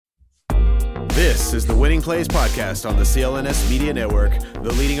This is the Winning Plays podcast on the CLNS Media Network,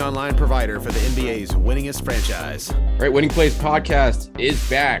 the leading online provider for the NBA's winningest franchise. All right, Winning Plays podcast is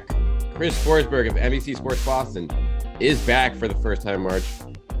back. Chris Forsberg of NBC Sports Boston is back for the first time in March.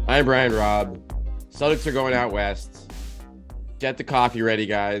 I'm Brian Robb. Celtics are going out west. Get the coffee ready,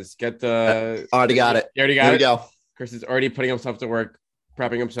 guys. Get the... Already got it. You already got Here it? we go. Chris is already putting himself to work,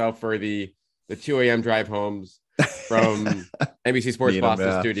 prepping himself for the 2 a.m. drive homes from NBC Sports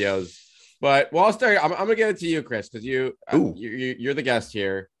Boston studios. But well, I'll start. I'm going to get it to you, Chris, because you're the guest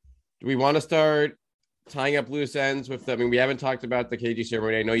here. Do we want to start tying up loose ends with the, I mean, we haven't talked about the KG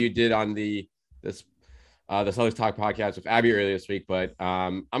ceremony. I know you did on the Celtics Talk podcast with Abby earlier this week, but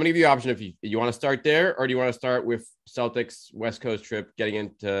I'm going to give you the option if you want to start there, or do you want to start with Celtics West Coast trip, getting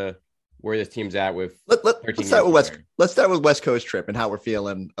into where this team's at with let's start with West Coast trip and how we're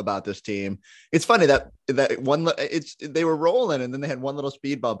feeling about this team. It's funny that they were rolling and then they had one little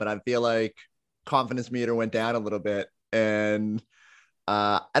speed bump, and I feel like confidence meter went down a little bit. And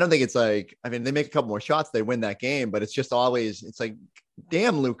I don't think it's like, I mean, they make a couple more shots, they win that game, but it's just always, it's like,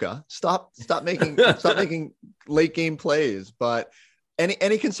 damn, Luka, stop making late game plays. But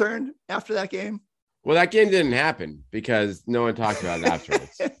any concern after that game? Well, that game didn't happen because no one talked about it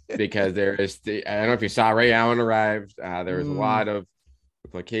afterwards. Because I don't know if you saw, Ray Allen arrived. There was a lot of,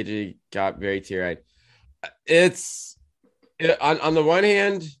 like, KG got very teary-eyed. On the one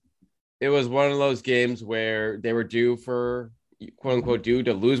hand, it was one of those games where they were due for, quote unquote, due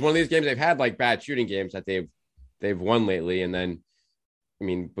to lose one of these games. They've had like bad shooting games that they've won lately, and then, I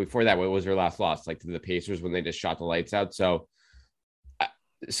mean, before that, what was their last loss? Like to the Pacers when they just shot the lights out. So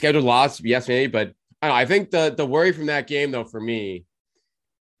scheduled loss, yes, maybe, but I think the worry from that game, though, for me,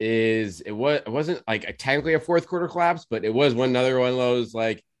 is it wasn't like technically a fourth quarter collapse, but it was another one of those,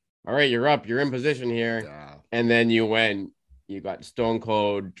 like, all right, you're up, you're in position here. Yeah. And then you got stone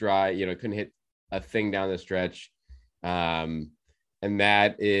cold dry, couldn't hit a thing down the stretch. And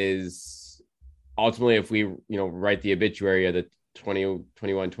that is ultimately, if we, write the obituary of the 2021-2022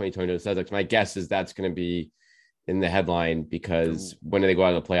 Celtics, my guess is that's going to be in the headline, because when they go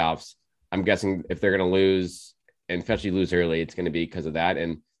out of the playoffs, I'm guessing if they're going to lose, and especially lose early, it's going to be because of that.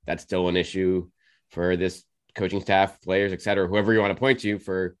 And that's still an issue for this coaching staff, players, et cetera, whoever you want to point to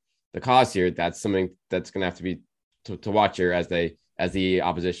for the cause here. That's something that's going to have to be to watch here as the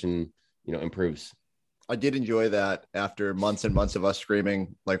opposition, improves. I did enjoy that after months and months of us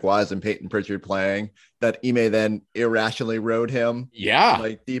screaming, like, why isn't Peyton Pritchard playing? That Ime then irrationally rode him. Yeah.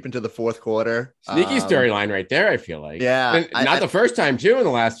 Like deep into the fourth quarter. Sneaky storyline right there, I feel like. Yeah. And not the first time, too, in the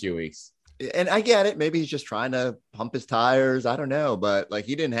last few weeks. And I get it. Maybe he's just trying to pump his tires. I don't know. But like,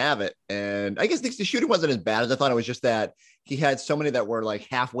 he didn't have it. And I guess the shooting wasn't as bad as I thought. It was just that he had so many that were like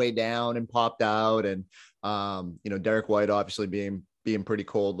halfway down and popped out. And, Derek White obviously being pretty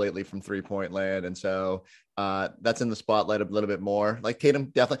cold lately from 3-point land. And so that's in the spotlight a little bit more. Like Tatum,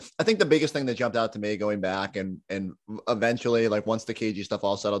 definitely. I think the biggest thing that jumped out to me going back and eventually, like once the KG stuff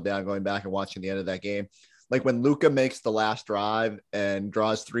all settled down, going back and watching the end of that game, like when Luka makes the last drive and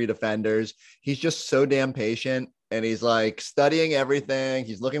draws 3 defenders, he's just so damn patient, and he's like studying everything.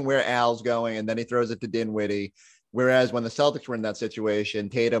 He's looking where Al's going, and then he throws it to Dinwiddie. Whereas when the Celtics were in that situation,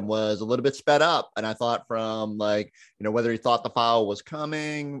 Tatum was a little bit sped up. And I thought from like, whether he thought the foul was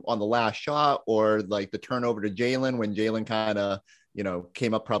coming on the last shot or like the turnover to Jalen when Jalen kind of,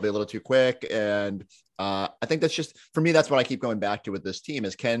 came up probably a little too quick. And I think that's just, for me, that's what I keep going back to with this team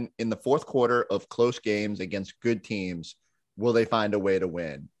is, can in the fourth quarter of close games against good teams, will they find a way to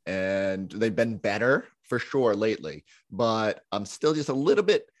win? And they've been better for sure lately, but I'm still just a little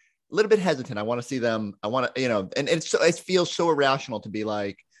bit hesitant. I want to see them. I want to, and it feels so irrational to be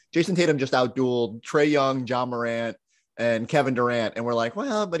like, Jason Tatum just outdueled Trae Young, John Morant, and Kevin Durant. And we're like,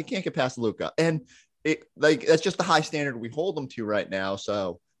 well, but he can't get past Luka. And that's just the high standard we hold them to right now.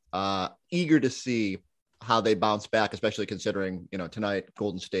 So eager to see how they bounce back, especially considering, tonight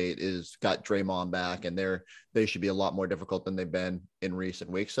Golden State is got Draymond back, and they should be a lot more difficult than they've been in recent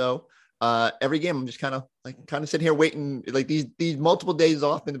weeks. So every game I'm just kind of sitting here waiting, like these multiple days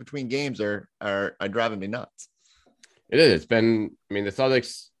off in between games are driving me nuts. It is. It's been, I mean, the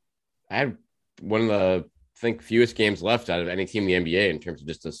Celtics, I had one of the, I think, fewest games left out of any team in the NBA in terms of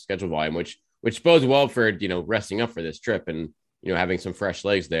just the schedule volume, which bodes well for, resting up for this trip and, having some fresh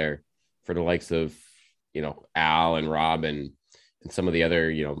legs there for the likes of, Al and Rob and some of the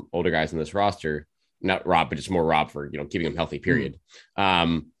other, older guys in this roster. Not Rob, but just more Rob for, keeping them healthy, period.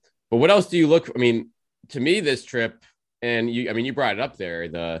 But what else do you look for? I mean, to me, this trip, and you brought it up there,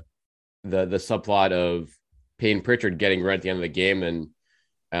 the subplot of Peyton Pritchard getting right at the end of the game,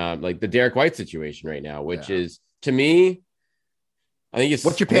 and like the Derek White situation right now, which is, to me, I think it's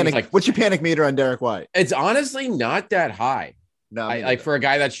What's your I think panic? it's like What's your panic meter on Derek White? it's honestly not that high. No, I like for a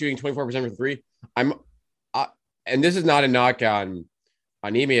guy that's shooting 24% from three. I'm and this is not a knock on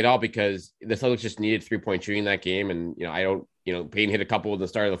Emi at all because the Celtics just needed 3-point shooting that game. And, I don't, Payne hit a couple at the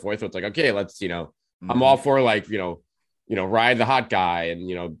start of the fourth. So it's like, okay, let's, I'm all for like, ride the hot guy.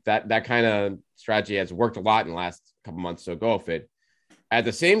 And, that kind of strategy has worked a lot in the last couple months. So go with it. At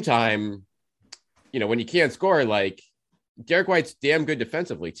the same time, when you can't score, like Derek White's damn good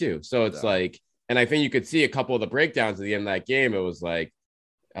defensively too. So it's like, and I think you could see a couple of the breakdowns at the end of that game. It was like,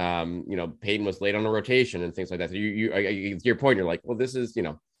 Payton was late on a rotation and things like that. So to your point, you're like, well, this is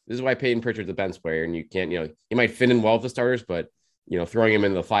why Payton Pritchard's a bench player, and you can't, he might fit in well with the starters, but throwing him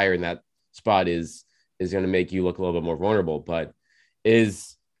in the fire in that spot is going to make you look a little bit more vulnerable. But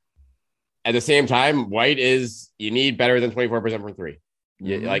is at the same time, White you need better than 24% from three.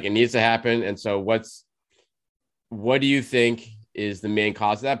 Like it needs to happen. And so what do you think is the main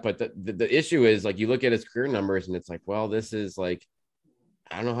cause of that? But the issue is like you look at his career numbers and it's like, well, this is like,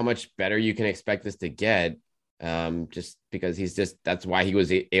 I don't know how much better you can expect this to get, just because that's why he was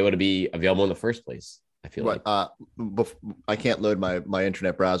able to be available in the first place. I feel like I can't load my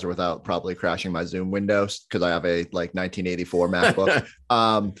internet browser without probably crashing my Zoom windows because I have a 1984 MacBook.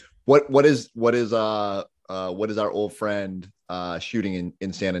 What is our old friend shooting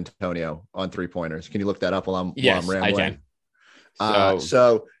in San Antonio on 3-pointers? Can you look that up while I'm rambling? I can.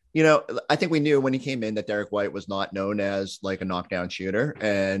 So I think we knew when he came in that Derek White was not known as like a knockdown shooter.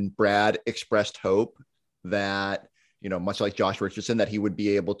 And Brad expressed hope that, much like Josh Richardson, that he would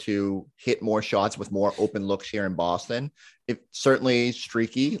be able to hit more shots with more open looks here in Boston. It certainly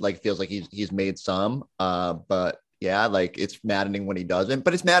streaky, like feels like he's made some, but yeah, like it's maddening when he doesn't,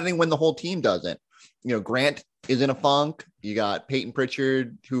 but it's maddening when the whole team doesn't. Grant is in a funk. You got Payton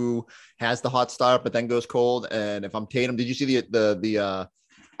Pritchard who has the hot start, but then goes cold. And if I'm Tatum, did you see the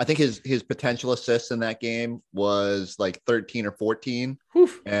I think his potential assists in that game was like 13 or 14.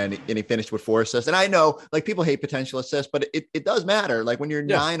 And he finished with 4 assists. And I know like people hate potential assists, but it does matter. Like when you're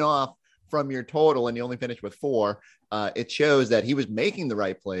 9 off from your total and you only finish with 4, it shows that he was making the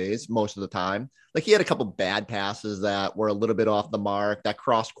right plays most of the time. Like he had a couple bad passes that were a little bit off the mark, that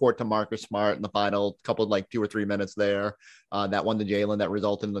cross court to Marcus Smart in the final couple, like 2 or 3 minutes there, that one to Jalen that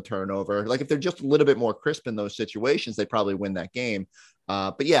resulted in the turnover. Like if they're just a little bit more crisp in those situations, they probably win that game.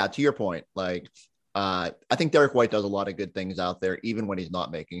 But yeah, to your point, like I think Derek White does a lot of good things out there, even when he's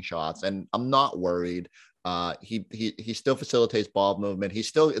not making shots. And I'm not worried. He still facilitates ball movement. He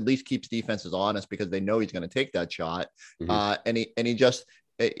still at least keeps defenses honest because they know he's going to take that shot.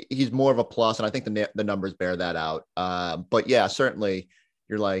 He's more of a plus. And I think the numbers bear that out. But yeah, certainly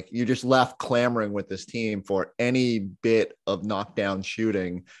you're just left clamoring with this team for any bit of knockdown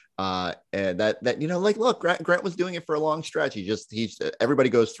shooting. And look, Grant was doing it for a long stretch. Everybody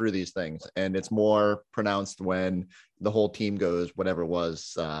goes through these things, and it's more pronounced when the whole team goes, whatever it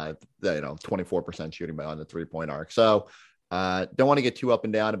was, 24% shooting on the 3-point arc. So, don't want to get too up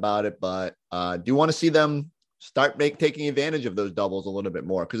and down about it, but, do want to see them start taking advantage of those doubles a little bit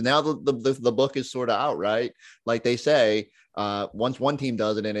more. Cause now the book is sort of out, right? Like they say, once one team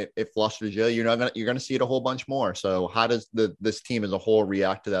does it and it flusters you, you're going to see it a whole bunch more. So how does this team as a whole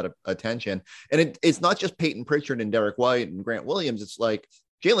react to that attention? And it's not just Payton Pritchard and Derek White and Grant Williams. It's like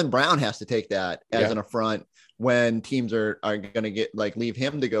Jaylen Brown has to take that as an affront when teams are going to leave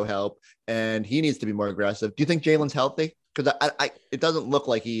him to go help, and he needs to be more aggressive. Do you think Jalen's healthy? Because it doesn't look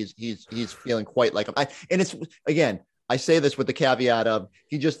like he's feeling quite like him. And it's, again, I say this with the caveat of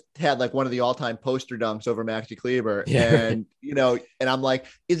he just had like one of the all-time poster dunks over Maxi Kleber. And, and I'm like,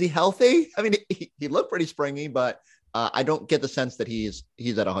 is he healthy? I mean, he looked pretty springy, but I don't get the sense that he's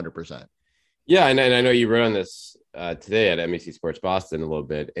at 100%. Yeah. And I know you wrote on this today at MEC Sports Boston a little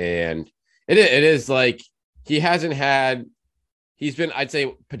bit. And it is like, he's been, I'd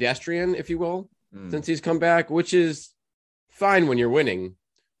say, pedestrian, if you will, since he's come back, which is fine when you're winning,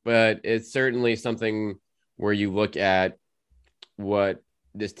 but it's certainly something where you look at what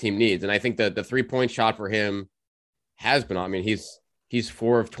this team needs. And I think that the 3-point shot for him has been, I mean, he's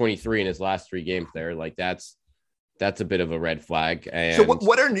 4 of 23 in his last 3 games there. Like that's a bit of a red flag. And so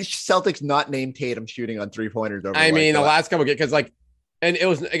what are Celtics not named Tatum shooting on 3-pointers over? The last couple of games, because and it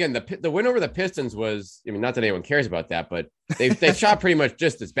was, again, the win over the Pistons was, I mean, not that anyone cares about that, but they shot pretty much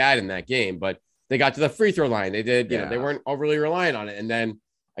just as bad in that game, but they got to the free throw line. They did, they weren't overly reliant on it. And then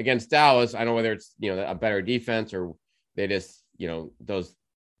against Dallas, I don't know whether it's, a better defense or they just, those,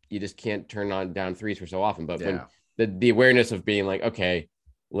 you just can't turn down threes for so often. But when the awareness of being like, okay,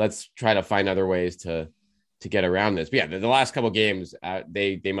 let's try to find other ways to get around this. But yeah, the last couple of games,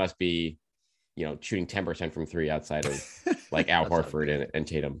 they must be shooting 10% from three outside of like Al Horford and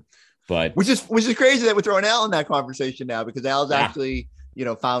Tatum. But which is crazy that we're throwing Al in that conversation now, because Al's actually,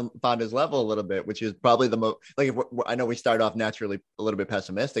 found his level a little bit, which is probably the most, like, I know we start off naturally a little bit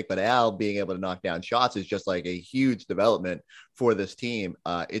pessimistic, but Al being able to knock down shots is just like a huge development for this team.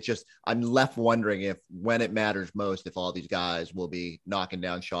 It's just, I'm left wondering if when it matters most, if all these guys will be knocking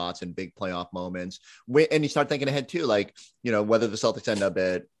down shots in big playoff moments. And you start thinking ahead too, like, whether the Celtics end up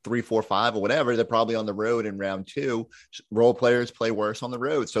at 3, 4, 5 or whatever, they're probably on the road in round 2. Role players play worse on the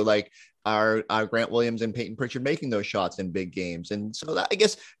road. So like, our Grant Williams and Peyton Pritchard making those shots in big games. And so that, I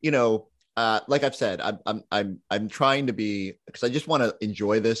guess, like I've said, I'm trying to be, because I just want to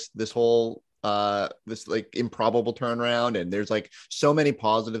enjoy this whole this like improbable turnaround. And there's like so many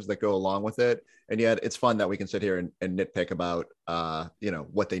positives that go along with it. And yet it's fun that we can sit here and nitpick about,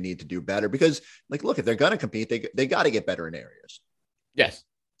 what they need to do better, because like, look, if they're going to compete, they got to get better in areas. Yes.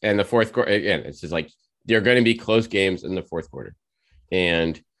 And the fourth quarter, again, it's just like, they're going to be close games in the fourth quarter.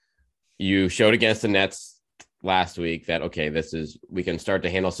 And you showed against the Nets last week that, okay, we can start to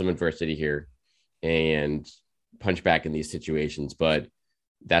handle some adversity here and punch back in these situations, but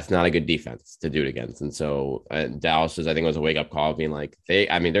that's not a good defense to do it against. And so Dallas I think it was a wake up call, being like,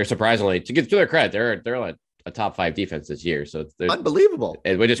 they're surprisingly, to their credit, they're like a top 5 defense this year. So it's unbelievable,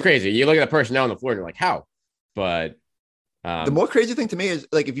 which is crazy. You look at the personnel on the floor and you're like, how? But the more crazy thing to me is,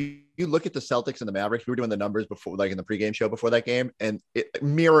 like, if you look at the Celtics and the Mavericks, we were doing the numbers before, like in the pregame show before that game, and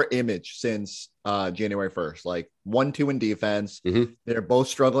mirror image since January 1st, like 1-2 in defense. Mm-hmm. They're both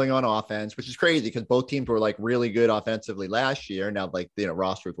struggling on offense, which is crazy because both teams were like really good offensively last year. Now, like,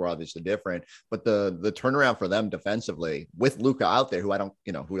 rosters were obviously different, but the turnaround for them defensively with Luka out there, who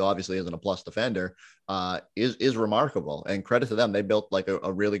who obviously isn't a plus defender, is remarkable, and credit to them. They built like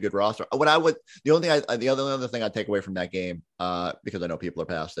a really good roster. The other thing I'd take away from that game, because I know people are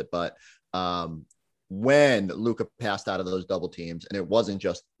past it, but when Luka passed out of those double teams, and it wasn't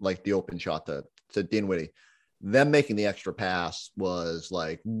just like the open shot to Dinwiddie, them making the extra pass was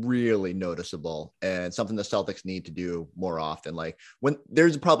like really noticeable, and something the Celtics need to do more often. Like, when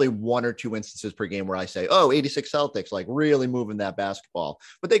there's probably 1 or 2 instances per game where I say, 86 Celtics, like really moving that basketball,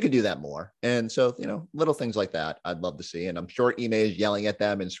 but they could do that more. And so, little things like that I'd love to see. And I'm sure Ime is yelling at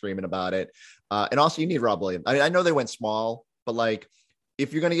them and screaming about it. And also, you need Rob Williams. I mean, I know they went small, but like,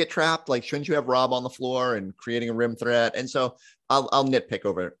 if you're going to get trapped, like, shouldn't you have Rob on the floor and creating a rim threat? And so I'll nitpick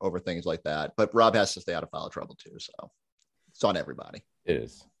over things like that, but Rob has to stay out of foul trouble too. So it's on everybody. It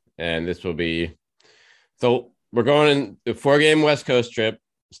is. And this will be, so we're going in the 4-game West Coast trip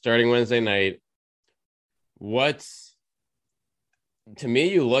starting Wednesday night. To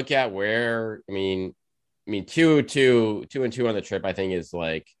me, you look at where, I mean, 2-2 on the trip, I think is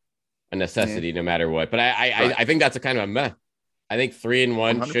like a necessity no matter what. But I think that's a kind of a meh. I think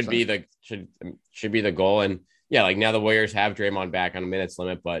 3-1 should be the goal. And yeah, like, now the Warriors have Draymond back on a minutes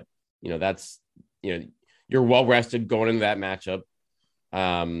limit, but that's, you're well rested going into that matchup.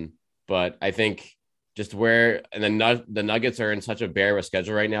 But I think just the Nuggets are in such a bare of a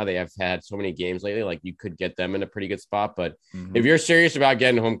schedule right now. They have had so many games lately, like, you could get them in a pretty good spot. But if you're serious about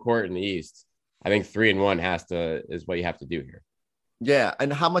getting home court in the East, I think 3-1 is what you have to do here. Yeah.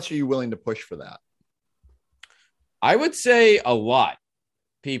 And how much are you willing to push for that? I would say a lot,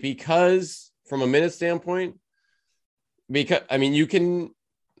 Pete, because from a minute standpoint, you can,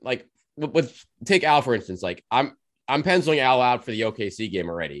 like, take Al, for instance. Like, I'm penciling Al out for the OKC game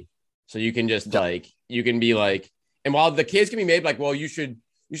already. So you can just you can be like, and while the case can be made like, well, you should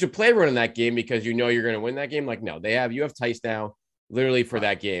play everyone in that game because you're going to win that game. Like, no, you have Tice now literally for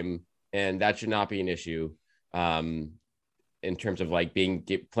that game. And that should not be an issue in terms of like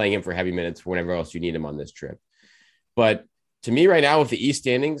playing him for heavy minutes for whenever else you need him on this trip. But to me right now with the East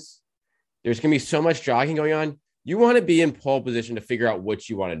standings, there's going to be so much jogging going on. You want to be in pole position to figure out what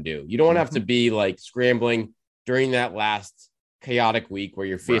you want to do. You don't want to have to be like scrambling during that last chaotic week where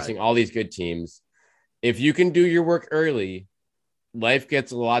you're facing all these good teams. If you can do your work early, life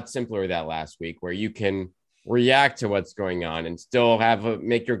gets a lot simpler that last week where you can react to what's going on and still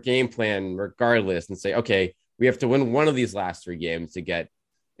make your game plan regardless and say, okay, we have to win one of these last 3 games to get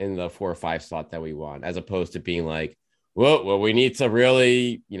in the 4 or 5 slot that we want, as opposed to being like, well, we need to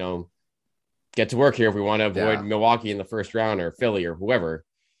really, get to work here if we want to avoid Milwaukee in the first round or Philly or whoever.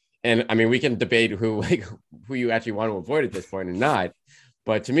 And I mean, we can debate who you actually want to avoid at this point or not.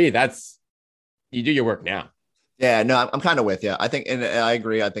 But to me, you do your work now. Yeah, no, I'm kind of with you. I think, and I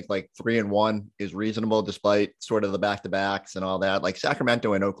agree. I think like 3-1 is reasonable despite sort of the back-to-backs and all that. Like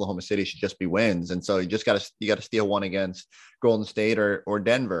Sacramento and Oklahoma City should just be wins, and so you got to steal one against Golden State or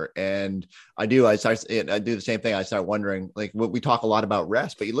Denver. And I do the same thing. I start wondering, like, we talk a lot about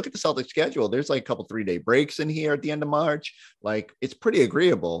rest, but you look at the Celtics schedule. There's like a couple 3-day breaks in here at the end of March. Like it's pretty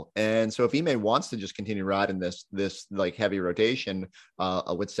agreeable. And so if Ime wants to just continue riding this like heavy rotation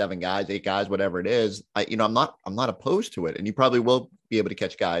with 7 guys, 8 guys, whatever it is, I'm not opposed to it. And you probably will be able to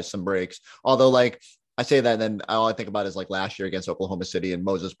catch guys some breaks. Although like I say that, and then all I think about is like last year against Oklahoma City and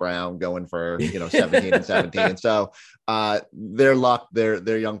Moses Brown going for 17 and 17. So their luck,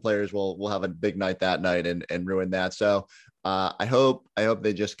 their young players will have a big night that night and ruin that. So I hope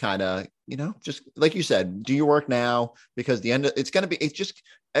they just kind of just like you said, do your work now, because it's just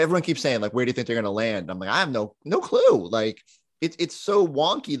everyone keeps saying like, where do you think they're going to land? I'm like, I have no clue. Like it's so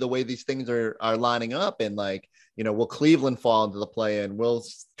wonky the way these things are lining up, and like, will Cleveland fall into the play-in? Will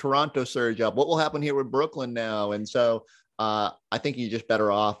Toronto surge up? What will happen here with Brooklyn now? And so I think you're just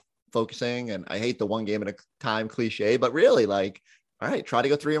better off focusing. And I hate the one game at a time cliche, but really like, all right, try to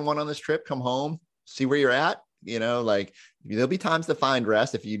go 3-1 on this trip, come home, see where you're at. Like there'll be times to find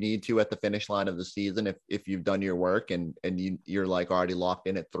rest if you need to at the finish line of the season, if you've done your work and you're like already locked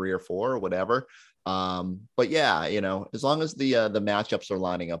in at 3 or 4 or whatever. But yeah, as long as the matchups are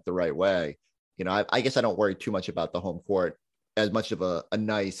lining up the right way, I guess I don't worry too much about the home court as much of a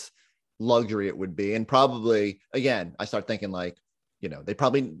nice luxury it would be. And probably, again, I start thinking like, you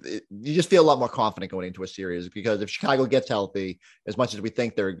just feel a lot more confident going into a series, because if Chicago gets healthy, as much as we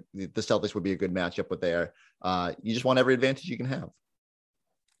think the Celtics would be a good matchup with there, you just want every advantage you can have.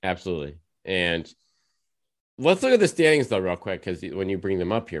 Absolutely. And let's look at the standings though, real quick, because when you bring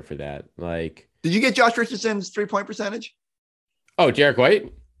them up here for that, like, did you get Josh Richardson's 3-point percentage? Oh, Derek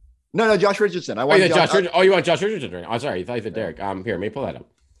White? No, Josh Richardson. You want Josh Richardson? Oh, sorry. You thought you said Derek. Here, let me pull that up.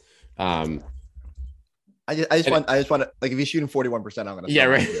 I just want to, like, if he's shooting 41%, I'm going to. Yeah,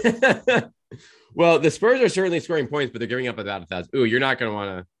 right. Well, the Spurs are certainly scoring points, but they're giving up about 1,000. Ooh, you're not going to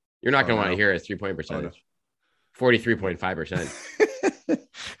want to hear his 3-point percentage. 43.5%.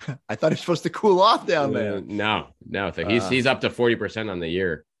 I thought he was supposed to cool off down there. No. So he's up to 40% on the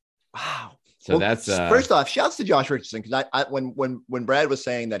year. Wow. So that's first off, shouts to Josh Richardson, because I when Brad was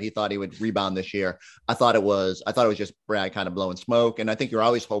saying that he thought he would rebound this year, I thought it was just Brad kind of blowing smoke. And I think you're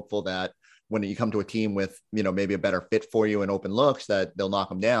always hopeful that when you come to a team with maybe a better fit for you and open looks, that they'll knock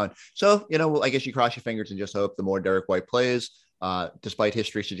them down. So I guess you cross your fingers and just hope the more Derek White plays, despite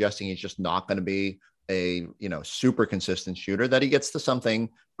history suggesting he's just not going to be a super consistent shooter, that he gets to something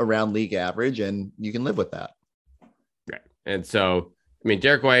around league average, and you can live with that. Right. And so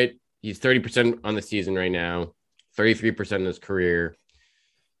Derek White, he's 30% on the season right now, 33% in his career.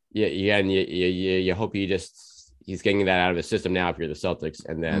 Yeah, and you hope he's getting that out of his system now if you're the Celtics,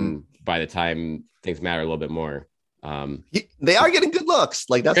 and then by the time things matter a little bit more, they are getting good looks.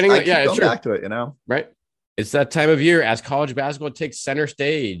 Like that's going back to it, right? It's that time of year as college basketball takes center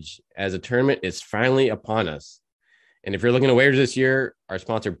stage, as a tournament is finally upon us. And if you're looking at wagers this year, our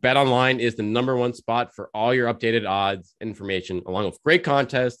sponsor BetOnline is the #1 spot for all your updated odds information, along with great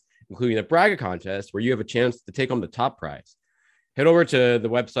contests, including the Bracket contest, where you have a chance to take home the top prize. Head over to the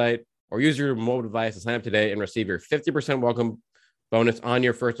website or use your mobile device to sign up today and receive your 50% welcome bonus on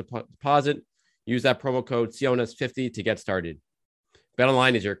your first deposit. Use that promo code CLNS50 to get started.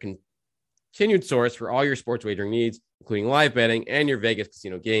 BetOnline is your continued source for all your sports wagering needs, including live betting and your Vegas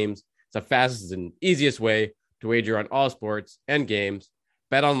casino games. It's the fastest and easiest way to wager on all sports and games.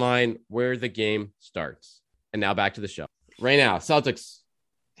 BetOnline, where the game starts. And now back to the show. Right now, Celtics,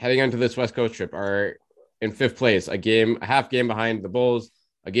 heading onto this West Coast trip, are in 5th place, a half game behind the Bulls,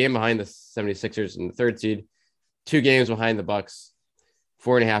 a game behind the 76ers in the 3rd seed, 2 games behind the Bucks,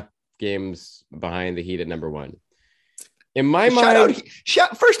 4.5 games behind the Heat at #1. In my mind,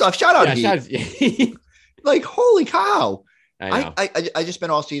 shout out Heat. Like, holy cow. I just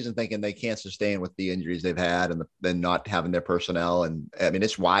spent all season thinking they can't sustain with the injuries they've had and then not having their personnel. And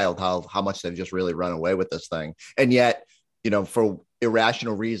it's wild how much they've just really run away with this thing. And yet, for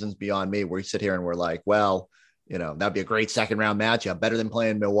irrational reasons beyond me, we sit here and we're like, well, that'd be a great 2nd round matchup, better than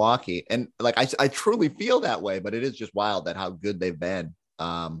playing Milwaukee. And like, I truly feel that way, but it is just wild that how good they've been.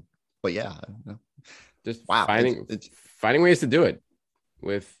 But yeah, just wow, finding ways to do it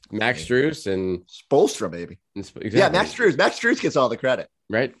with Max Strus and Spoelstra, maybe. Exactly. Yeah, Max Strus gets all the credit,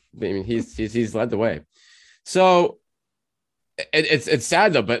 right? He's led the way. So it's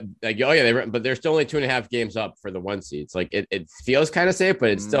sad though, but like, but they're still only 2.5 games up for the 1 seed. It's like it feels kind of safe, but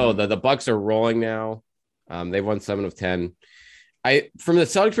it's still the Bucks are rolling now. They've won 7 of 10. From the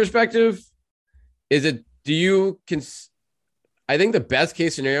Celtics perspective, is it do you I think the best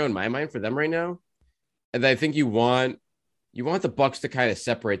case scenario in my mind for them right now, and I think you want the Bucks to kind of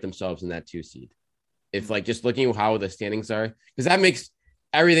separate themselves in that 2 seed. If like just looking at how the standings are, because that makes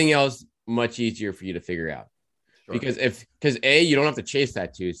everything else much easier for you to figure out. Sure. Because A, you don't have to chase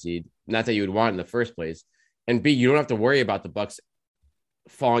that 2 seed, not that you would want in the first place, and B, you don't have to worry about the Bucks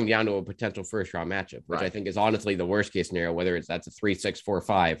falling down to a potential first round matchup, which I think is honestly the worst case scenario, whether that's a 3-6,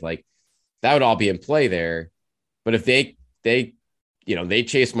 4-5, like that would all be in play there. But if they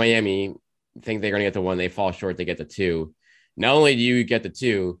chase Miami, think they're going to get the 1, they fall short, they get the 2. Not only do you get the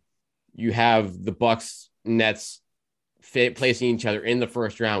 2, you have the Bucks Nets placing each other in the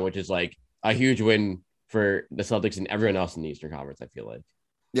first round, which is like a huge win for the Celtics and everyone else in the Eastern Conference, I feel like.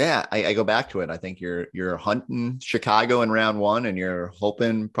 Yeah, I go back to it. I think you're hunting Chicago in round 1, and you're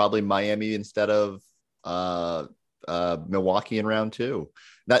hoping probably Miami instead of Milwaukee in round 2.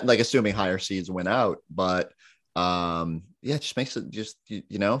 Not like assuming higher seeds win out, but it just makes it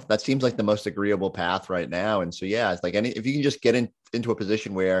that seems like the most agreeable path right now. And so it's like if you can just get into a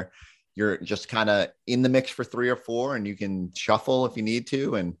position where you're just kind of in the mix for 3 or 4, and you can shuffle if you need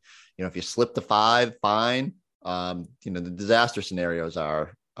to, and if you slip to 5, fine. The disaster scenarios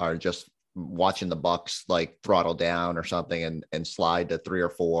are just watching the Bucks like throttle down or something and slide to 3 or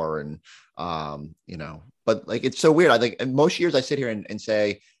 4. And, but like, it's so weird. I think most years I sit here and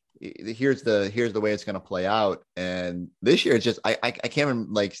say, here's the way it's going to play out. And this year it's just, I can't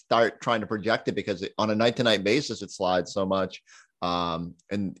even like start trying to project it, because on a night to night basis, it slides so much.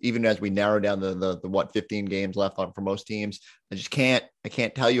 And even as we narrow down the 15 games left on for most teams, I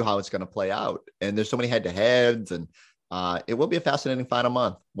can't tell you how it's going to play out. And there's so many head to heads, and it will be a fascinating final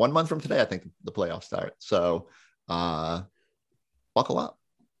month. 1 month from today, I think the playoffs start. So buckle up.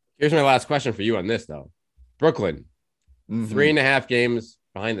 Here's my last question for you on this though. Brooklyn, 3.5 games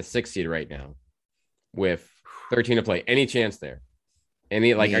behind the 6th seed right now with 13 to play. Any chance there? Are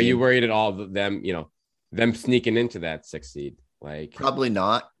you worried at all of them, them sneaking into that 6th seed? Like, probably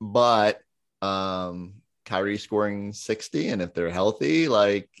not, but Kyrie scoring 60, and if they're healthy,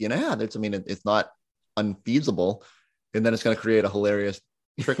 it's not unfeasible, and then it's going to create a hilarious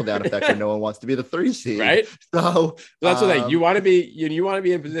trickle down effect where no one wants to be the 3 seed, right? So that's what you want to be. You want to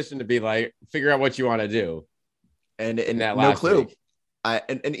be in position to be like figure out what you want to do, and that no clue.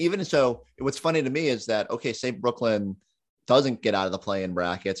 And even so, what's funny to me is that say Brooklyn doesn't get out of the play-in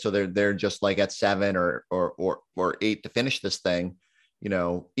bracket, so they're just like at 7 or 8 to finish this thing.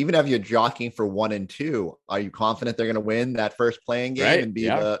 Even if you're jockeying for 1 and 2, are you confident they're going to win that first playing game and be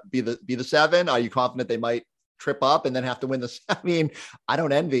the 7? Are you confident they might trip up and then have to win the? I mean, I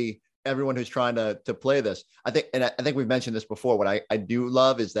don't envy everyone who's trying to play this. I think we've mentioned this before. What I do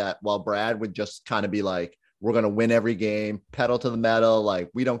love is that while Brad would just kind of be like, we're going to win every game, pedal to the metal. Like,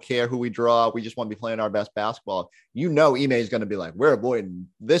 we don't care who we draw. We just want to be playing our best basketball. Ime is going to be like, we're avoiding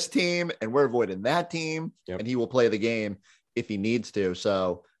this team and we're avoiding that team. Yep. And he will play the game if he needs to.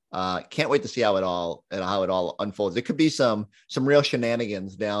 So can't wait to see how it all unfolds. It could be some real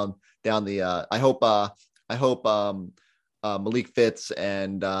shenanigans down the, I hope Malik Fitz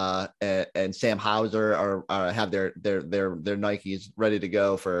and Sam Hauser have their Nikes ready to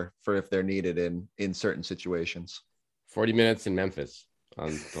go for if they're needed in certain situations. 40 minutes in Memphis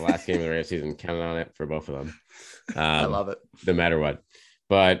on the last game of the regular season. Counted on it for both of them. I love it. No matter what.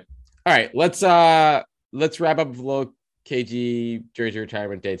 But all right, let's wrap up with a little KG jersey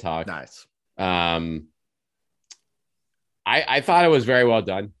retirement day talk. Nice. I thought it was very well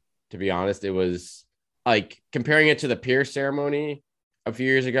done, to be honest. It was like comparing it to the Pierce ceremony a few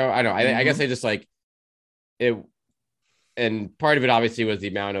years ago. I don't know. I guess I just like it. And part of it obviously was the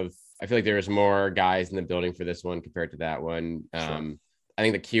amount of, I feel like there was more guys in the building for this one compared to that one. Sure. I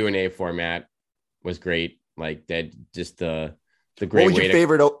think the Q&A format was great. Like that, just the great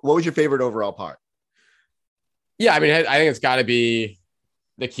What was your favorite overall part? Yeah. I mean, I think it's gotta be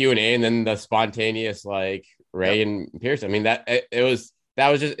the Q&A and then the spontaneous, like Ray and Pierce. I mean, it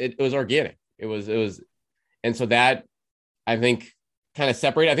was organic. It was. And so that, I think, kind of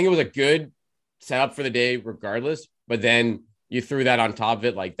separated. I think it was a good setup for the day regardless, but then you threw that on top of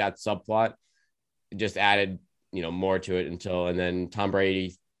it, like that subplot just added, more to it and then Tom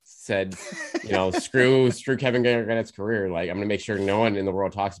Brady said, screw Kevin Garnett's career. Like, I'm going to make sure no one in the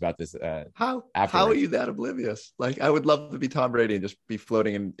world talks about this. How are you that oblivious? Like, I would love to be Tom Brady and just be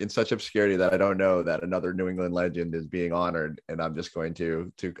floating in such obscurity that I don't know that another New England legend is being honored. And I'm just going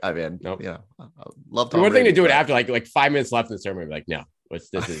to, I mean, nope. I love Tom One Brady, thing to do it after like 5 minutes left in the ceremony. Like, no,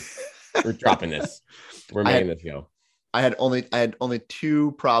 we're dropping this. We're making this go. I had only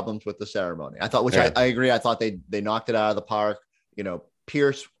 2 problems with the ceremony. I thought, which I agree. I thought they knocked it out of the park.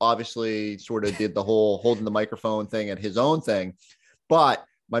 Pierce obviously sort of did the whole holding the microphone thing and his own thing. But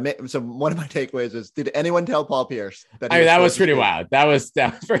so one of my takeaways is, did anyone tell Paul Pierce that? That was pretty wild. That was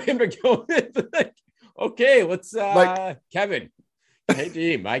for him to go like, okay, let's Kevin. Hey,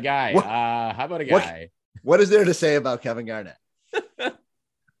 G, my guy. How about a guy? What is there to say about Kevin Garnett?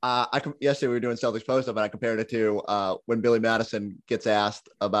 Yesterday we were doing Celtics post up, and I compared it to when Billy Madison gets asked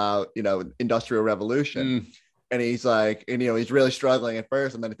about, Industrial Revolution. And he's like, he's really struggling at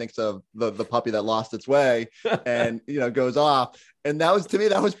first, and then he thinks of the puppy that lost its way and, goes off. And that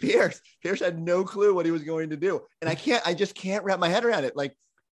was Pierce. Pierce had no clue what he was going to do. And I just can't wrap my head around it. Like,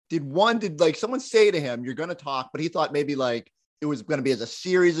 did someone say to him, you're going to talk, but he thought maybe like it was going to be as a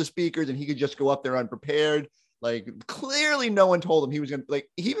series of speakers and he could just go up there unprepared. Like, clearly no one told him he was going to, like,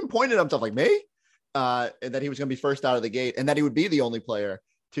 he even pointed at himself like, me, and that he was going to be first out of the gate and that he would be the only player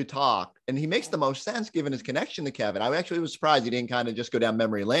to talk. And he makes the most sense given his connection to Kevin. I actually was surprised he didn't kind of just go down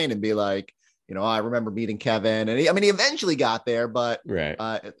memory lane and be like, I remember meeting Kevin. And he eventually got there, but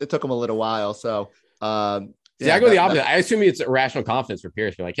it took him a little while. So I go the opposite. I assume it's irrational confidence for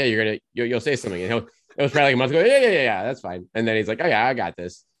Pierce. You're like, hey, you'll say something. And it was probably like a month ago. Yeah, that's fine. And then he's like, oh yeah, I got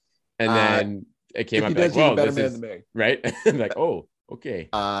this. And then it came up like, whoa, this is right. Like, oh, okay.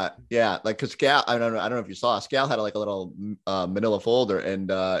 Like, cause Scal, I don't know if you saw, Scal had like a little manila folder,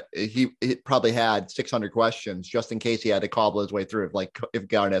 and he probably had 600 questions just in case he had to cobble his way through if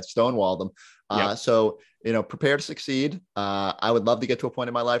Garnett stonewalled him. So, prepare to succeed. I would love to get to a point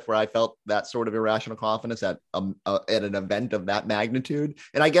in my life where I felt that sort of irrational confidence at an event of that magnitude.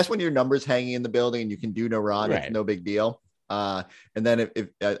 And I guess when your number's hanging in the building and you can do no wrong, it's no big deal. And then if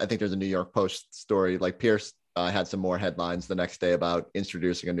I think there's a New York Post story, like Pierce had some more headlines the next day about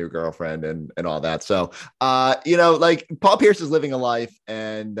introducing a new girlfriend and all that. So, like Paul Pierce is living a life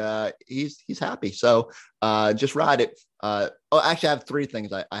and he's happy. So just ride it. Actually, I have three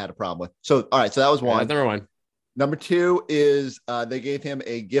things I had a problem with. So, all right. So that was one. Number one. Number two is they gave him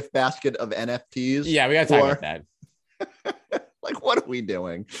a gift basket of NFTs. Yeah, we got to talk about that. Like, what are we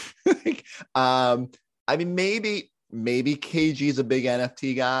doing? Maybe KG is a big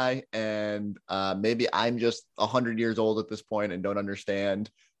NFT guy, and maybe I'm just 100 years old at this point and don't understand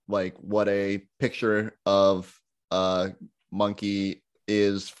like what a picture of a monkey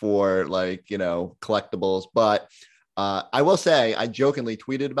is for, like, collectibles. But I will say I jokingly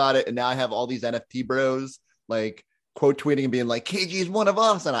tweeted about it, and now I have all these NFT bros like quote tweeting and being like, KG is one of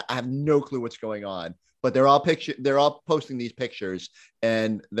us, and I have no clue what's going on. But they're all posting these pictures,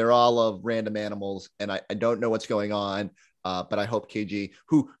 and they're all of random animals. And I don't know what's going on. But I hope KG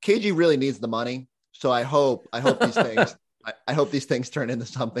really needs the money. So I hope these things, I hope these things turn into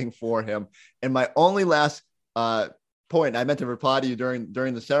something for him. And my only last point I meant to reply to you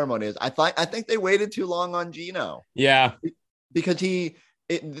during the ceremony is I think they waited too long on Gino. Yeah. Because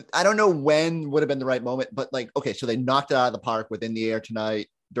I don't know when would have been the right moment, but like, okay, so they knocked it out of the park within the air tonight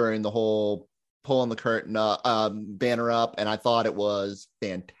during the whole pulling the curtain banner up, and I thought it was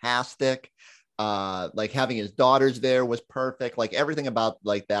fantastic. Like having his daughters there was perfect. Like everything about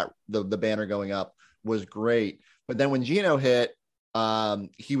like that, the banner going up was great. But then when Gino hit,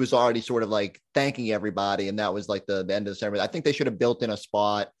 he was already sort of like thanking everybody, and that was like the end of the ceremony. I think they should have built in a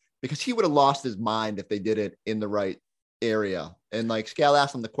spot because he would have lost his mind if they did it in the right area. And like Scal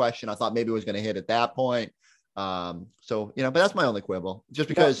asked him the question, I thought maybe it was going to hit at that point. So but that's my only quibble, just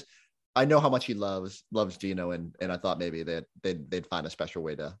because I know how much he loves Gino, and I thought maybe they'd find a special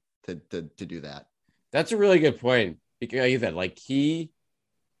way to do that. That's a really good point, because like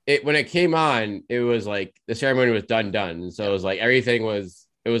when it came on, it was like the ceremony was done. And so it was like everything was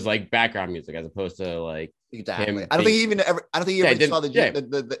like background music as opposed to like exactly. I don't think he ever saw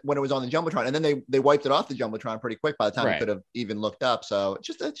the when it was on the Jumbotron, and then they wiped it off the Jumbotron pretty quick by the time he could have even looked up. So it's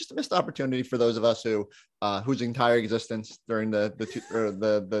just a missed opportunity for those of us whose entire existence during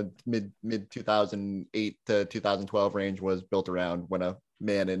the mid 2008 to 2012 range was built around when a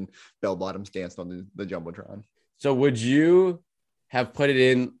man in bell bottoms danced on the Jumbotron. So would you have put it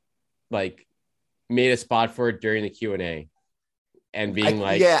in, like made a spot for it during the Q&A? And being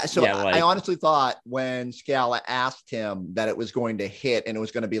I honestly thought when Scala asked him that it was going to hit and it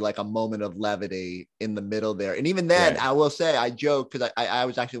was going to be like a moment of levity in the middle there. And even then, I will say, I joked because I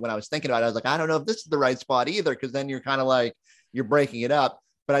was actually, when I was thinking about it, I was like, I don't know if this is the right spot either, because then you're kind of like, you're breaking it up.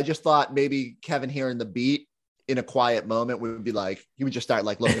 But I just thought maybe Kevin hearing the beat in a quiet moment would be like, he would just start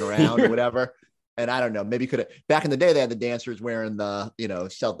like looking around or whatever. And I don't know, maybe could have, back in the day, they had the dancers wearing the,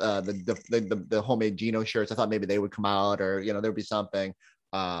 the homemade Gino shirts. I thought maybe they would come out, or, there'd be something.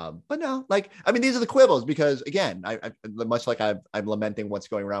 But no, like, I mean, these are the quibbles because again, I much like I'm lamenting what's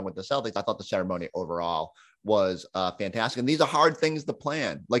going around with the Celtics. I thought the ceremony overall was fantastic. And these are hard things to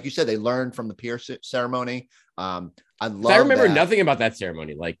plan. Like you said, they learned from the Pierce ceremony. I remember that. nothing about that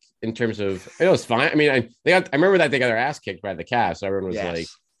ceremony, like in terms of it was fine. I mean, I remember that they got their ass kicked by the Cavs, so everyone was like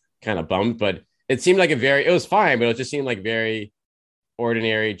kind of bummed, but it seemed like it was fine, but it just seemed like very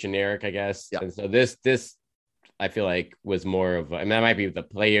ordinary, generic, I guess. Yeah. And so this I feel like was more of, and that might be the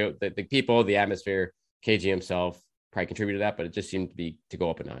player, the people, the atmosphere. KG himself probably contributed to that, but it just seemed to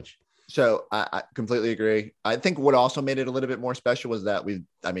go up a notch. So I completely agree. I think what also made it a little bit more special was that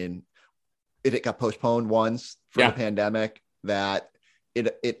it got postponed once for the pandemic, that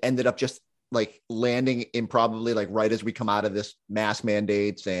it ended up just like landing in probably like right as we come out of this mask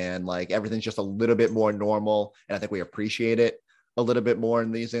mandates and like everything's just a little bit more normal. And I think we appreciate it a little bit more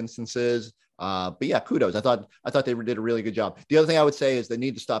in these instances. But yeah, kudos. I thought they did a really good job. The other thing I would say is they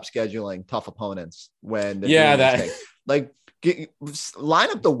need to stop scheduling tough opponents when like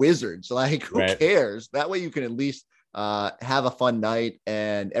line up the Wizards. Like who cares? That way you can at least have a fun night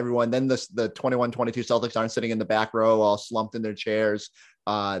and everyone. Then the 21-22 Celtics aren't sitting in the back row all slumped in their chairs,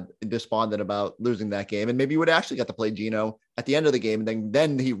 despondent about losing that game. And maybe you would actually get to play Gino at the end of the game, and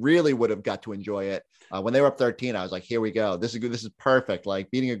then he really would have got to enjoy it. When they were up 13, I was like, here we go. This is good. This is perfect. Like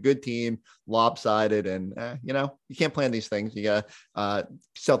beating a good team, lopsided. And, you can't plan these things. You got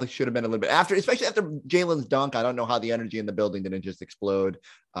Celtics should have been a little bit after, especially after Jalen's dunk. I don't know how the energy in the building didn't just explode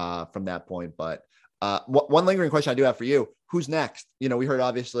from that point. But one lingering question I do have for you, who's next? We heard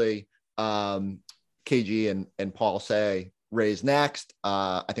obviously KG and Paul say Ray's next.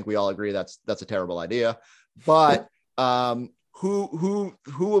 I think we all agree that's a terrible idea. But who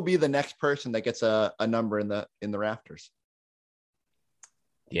will be the next person that gets a number in the rafters?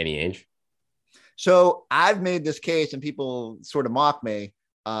 Danny Ainge. So I've made this case and people sort of mock me.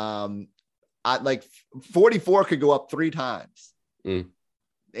 I like 44 could go up 3 times.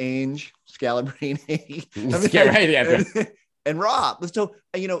 Ainge, Scalabrine, and Rob. So,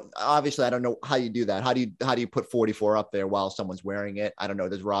 obviously I don't know how you do that. How do you put 44 up there while someone's wearing it? I don't know.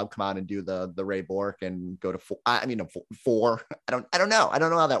 Does Rob come out and do the Ray Bork and go to 4? 4. I don't know. I don't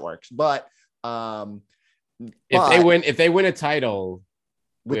know how that works. But if they win a title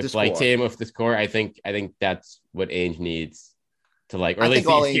with like team with the score, I think that's what Ainge needs to like, or at least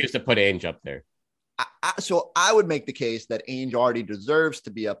the excuse to put Ainge up there. So I would make the case that Ainge already deserves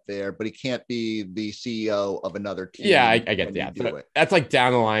to be up there, but he can't be the CEO of another team. Yeah, I get that. But that's like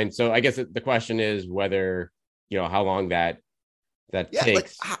down the line. So I guess the question is whether, how long that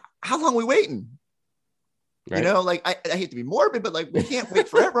takes. Like, how long are we waiting? Right? I hate to be morbid, but like we can't wait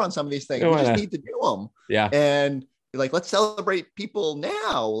forever on some of these things. We just need to do them. Yeah. And like, let's celebrate people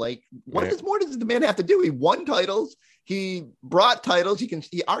now. Like, what more does the man have to do? He won titles. He brought titles.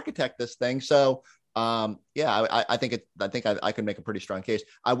 He architect this thing. So I think I could make a pretty strong case.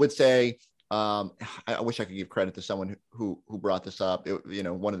 I would say I wish I could give credit to someone who brought this up.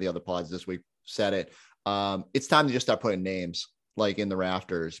 One of the other pods this week said it. It's time to just start putting names like in the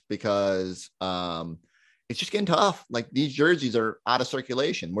rafters because it's just getting tough. Like these jerseys are out of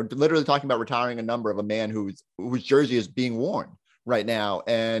circulation. We're literally talking about retiring a number of a man whose jersey is being worn right now.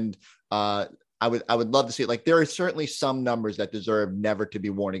 And I would love to see it. Like there are certainly some numbers that deserve never to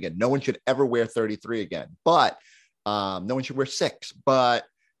be worn again. No one should ever wear 33 again, but no one should wear 6. But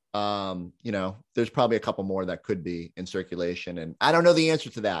there's probably a couple more that could be in circulation, and I don't know the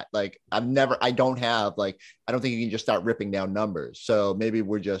answer to that. Like I don't think you can just start ripping down numbers. So maybe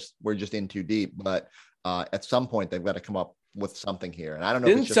we're just in too deep. But at some point they've got to come up with something here. And I don't know.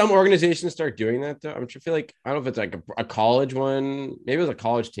 Didn't some organizations start doing that though? I feel like I don't know if it's like a college one. Maybe it was a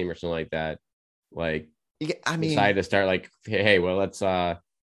college team or something like that. Like, decided to start like, hey, well, let's,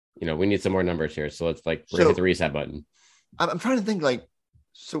 we need some more numbers here. So let's hit the reset button. I'm trying to think the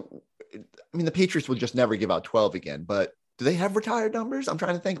Patriots will just never give out 12 again, but do they have retired numbers? I'm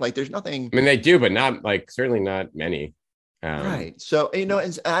trying to think like there's nothing. I mean, they do, but not like, certainly not many. Right. So,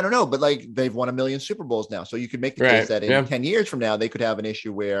 and I don't know, but like they've won 1 million Super Bowls now. So you could make the case that in 10 years from now, they could have an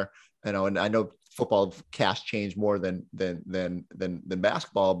issue where, and I know football cash changed more than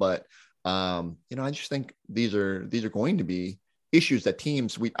basketball, but I just think these are going to be issues that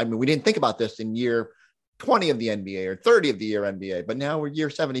teams, we didn't think about this in year 20 of the NBA or 30 of the year NBA, but now we're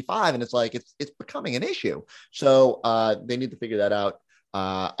year 75 and it's like, it's becoming an issue. So they need to figure that out.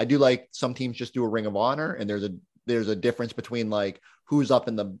 I do like some teams just do a ring of honor, and there's a difference between like who's up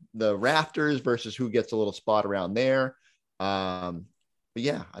in the rafters versus who gets a little spot around there. But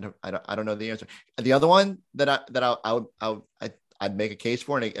yeah, I don't know the answer. The other one that I'd make a case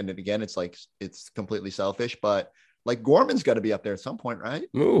for, and again, it's like, it's completely selfish, but like Gorman's got to be up there at some point, right?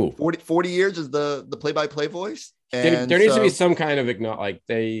 Ooh. 40 years is the play-by-play voice. And there needs to be some kind of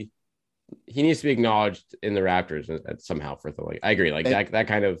he needs to be acknowledged in the Raptors somehow for the I agree, that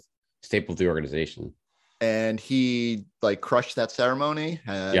kind of staple to the organization. And he like crushed that ceremony.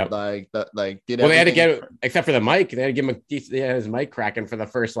 Yep. They had to get, except for the mic, they had to give him his mic cracking for the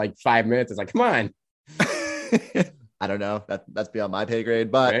first 5 minutes. It's like, come on. I don't know. That's beyond my pay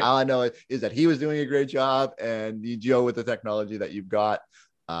grade, but all I know is that he was doing a great job, and Joe, with the technology that you've got,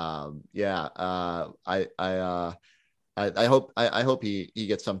 I hope he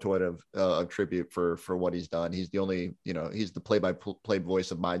gets some sort of tribute for what he's done. He's the only, he's the play-by-play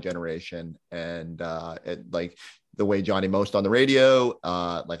voice of my generation, and the way Johnny Most on the radio,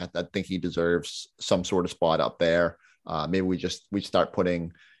 I think he deserves some sort of spot up there. Maybe we start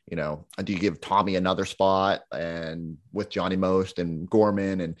putting, do you give Tommy another spot, and with Johnny Most and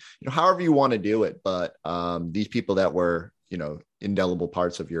Gorman, and however you want to do it, but these people that were indelible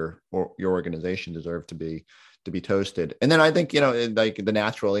parts of your organization deserve to be toasted. And then I think the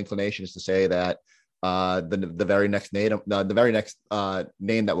natural inclination is to say that the very next name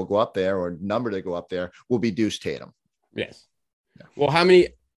that will go up there, or number to go up there, will be Deuce Tatum. Yes. Yeah. Well, how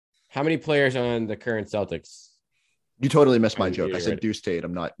many players on the current Celtics? You totally missed my joke. I said Deuce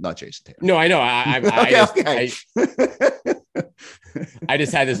Tatum, not Jason Tatum. No, I know. Okay. I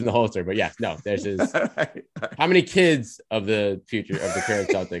just had this in the holster, but yes, no. There's his. Right. How many kids of the future of the current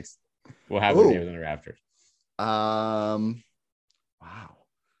Celtics will have their names on the Raptors? Wow.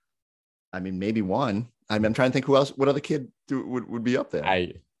 I mean, maybe one. I'm trying to think who else. What other kid would be up there?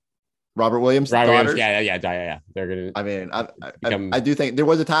 Robert Williams. Yeah. They're gonna. I mean, I do think there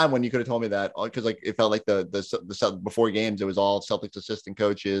was a time when you could have told me that, because it felt like the before games it was all Celtics assistant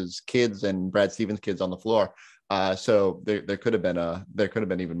coaches, kids, and Brad Stevens kids on the floor. So there could have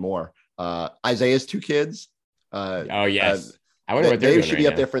been even more. Isaiah's two kids. Oh yes. I wonder what they should be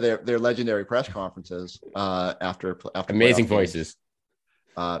up there for their legendary press conferences after amazing voices.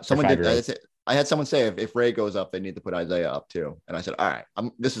 Someone did. I had someone say if Ray goes up, they need to put Isaiah up too. And I said, all right,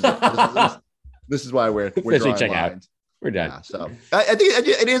 this is why we're drawing lines. We're done. Yeah, so I think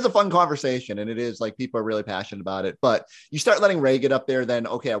it is a fun conversation, and it is people are really passionate about it. But you start letting Ray get up there, then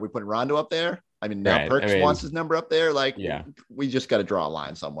okay, are we putting Rondo up there? I mean, now Perks wants his number up there. We just got to draw a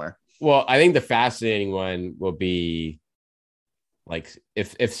line somewhere. Well, I think the fascinating one will be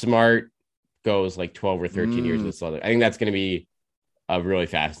if Smart goes 12 or 13 years with Celtics. I think that's going to be a really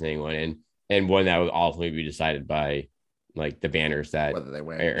fascinating one, and one that will ultimately be decided by the banners that whether they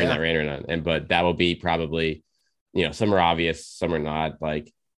win that ran or not. But that will be probably, some are obvious, some are not.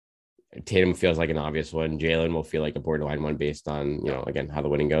 Tatum feels like an obvious one. Jalen will feel like a borderline one based on, again, how the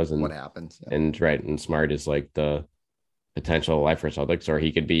winning goes and what happens. Yeah. And Smart is the potential life for Celtics, or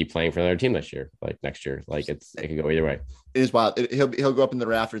he could be playing for another team this year, next year. It could go either way. It is wild. He'll go up in the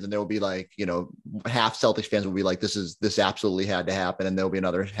rafters, and there will be half Celtics fans will be this absolutely had to happen, and there'll be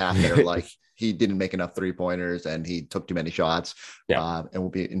another half that are he didn't make enough 3-pointers and he took too many shots. And will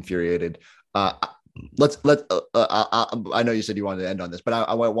be infuriated. I know you said you wanted to end on this, but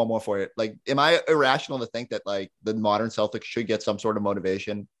I want one more for you. Am I irrational to think that the modern Celtics should get some sort of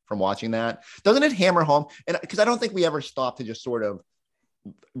motivation from watching that? Doesn't it hammer home? And because I don't think we ever stop to just sort of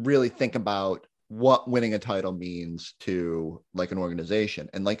really think about what winning a title means to an organization.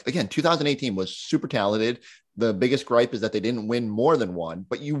 And again, 2018 was super talented. The biggest gripe is that they didn't win more than one,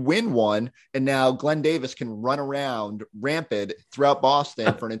 but you win one. And now Glenn Davis can run around rampant throughout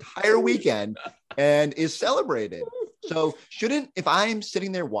Boston for an entire weekend and is celebrated. So if I'm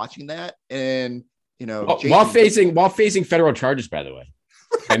sitting there watching that and, while facing federal charges, by the way,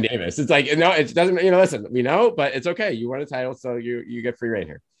 Glenn Davis, it's no, it doesn't, listen, we know, but it's okay. You won a title, so you get free reign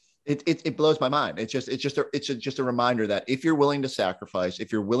here. It blows my mind. It's just a reminder that if you're willing to sacrifice,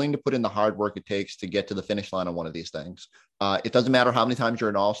 if you're willing to put in the hard work it takes to get to the finish line on one of these things, it doesn't matter how many times you're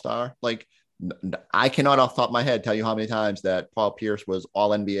an all-star. I cannot off the top of my head tell you how many times that Paul Pierce was all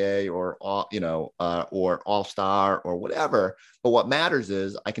NBA or all-star or whatever. But what matters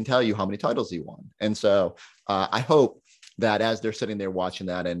is I can tell you how many titles he won. And so I hope that as they're sitting there watching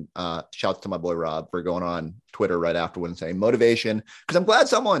that, and shouts to my boy Rob for going on Twitter right afterward and saying motivation, because I'm glad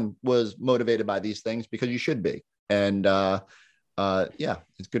someone was motivated by these things, because you should be. And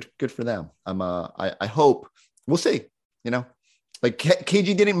it's good for them. I hope we'll see,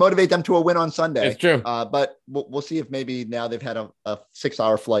 KG didn't motivate them to a win on Sunday. It's true. But we'll see if maybe now they've had a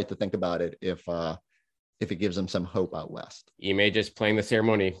 6-hour flight to think about it, if it gives them some hope out west. You may just playing the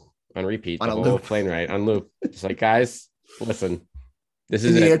ceremony on repeat, on the whole plane ride on loop. Just guys, listen, this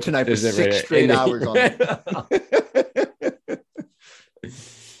is in the air tonight for 6 straight hours on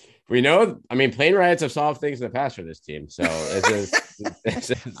we know. I mean, plane rides have solved things in the past for this team. So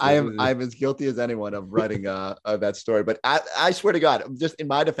I'm as guilty as anyone of writing of that story. But I swear to God, just in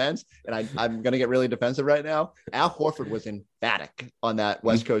my defense, and I'm going to get really defensive right now. Al Horford was emphatic on that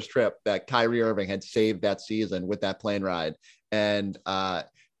West Coast trip that Kyrie Irving had saved that season with that plane ride, and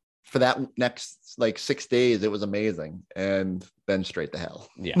for that next like 6 days, it was amazing, and then straight to hell.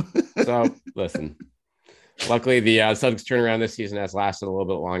 Yeah. So listen. Luckily, the Celtics turnaround this season has lasted a little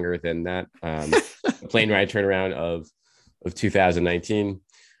bit longer than that plane ride turnaround of 2019.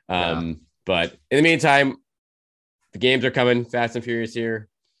 But in the meantime, the games are coming fast and furious here.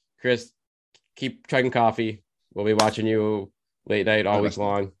 Chris, keep chugging coffee. We'll be watching you late night all week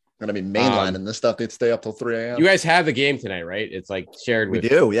long. Going to be mainlining this stuff. They'd stay up till 3 a.m. You guys have the game tonight, right? It's like shared with. We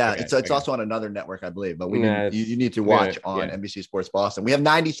do, yeah. Okay, it's also on another network, I believe. But you need to watch on NBC Sports Boston. We have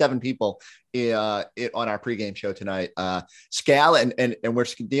 97 people on our pregame show tonight. Scal and we're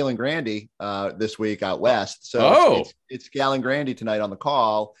dealing Grandy this week out west. So it's Scal and Grandy tonight on the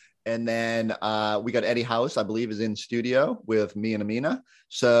call. And then we got Eddie House, I believe, is in studio with me and Amina.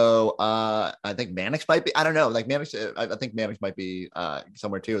 So I think Mannix might be. I don't know. Like Mannix, I think Mannix might be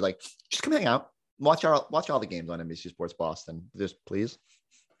somewhere too. Like, just come hang out, watch all the games on NBC Sports Boston. Just please.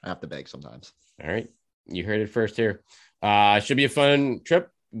 I have to beg sometimes. All right, you heard it first here. Should be a fun trip.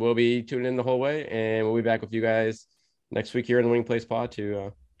 We'll be tuning in the whole way, and we'll be back with you guys next week here in the Winning Place Pod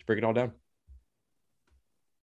to break it all down.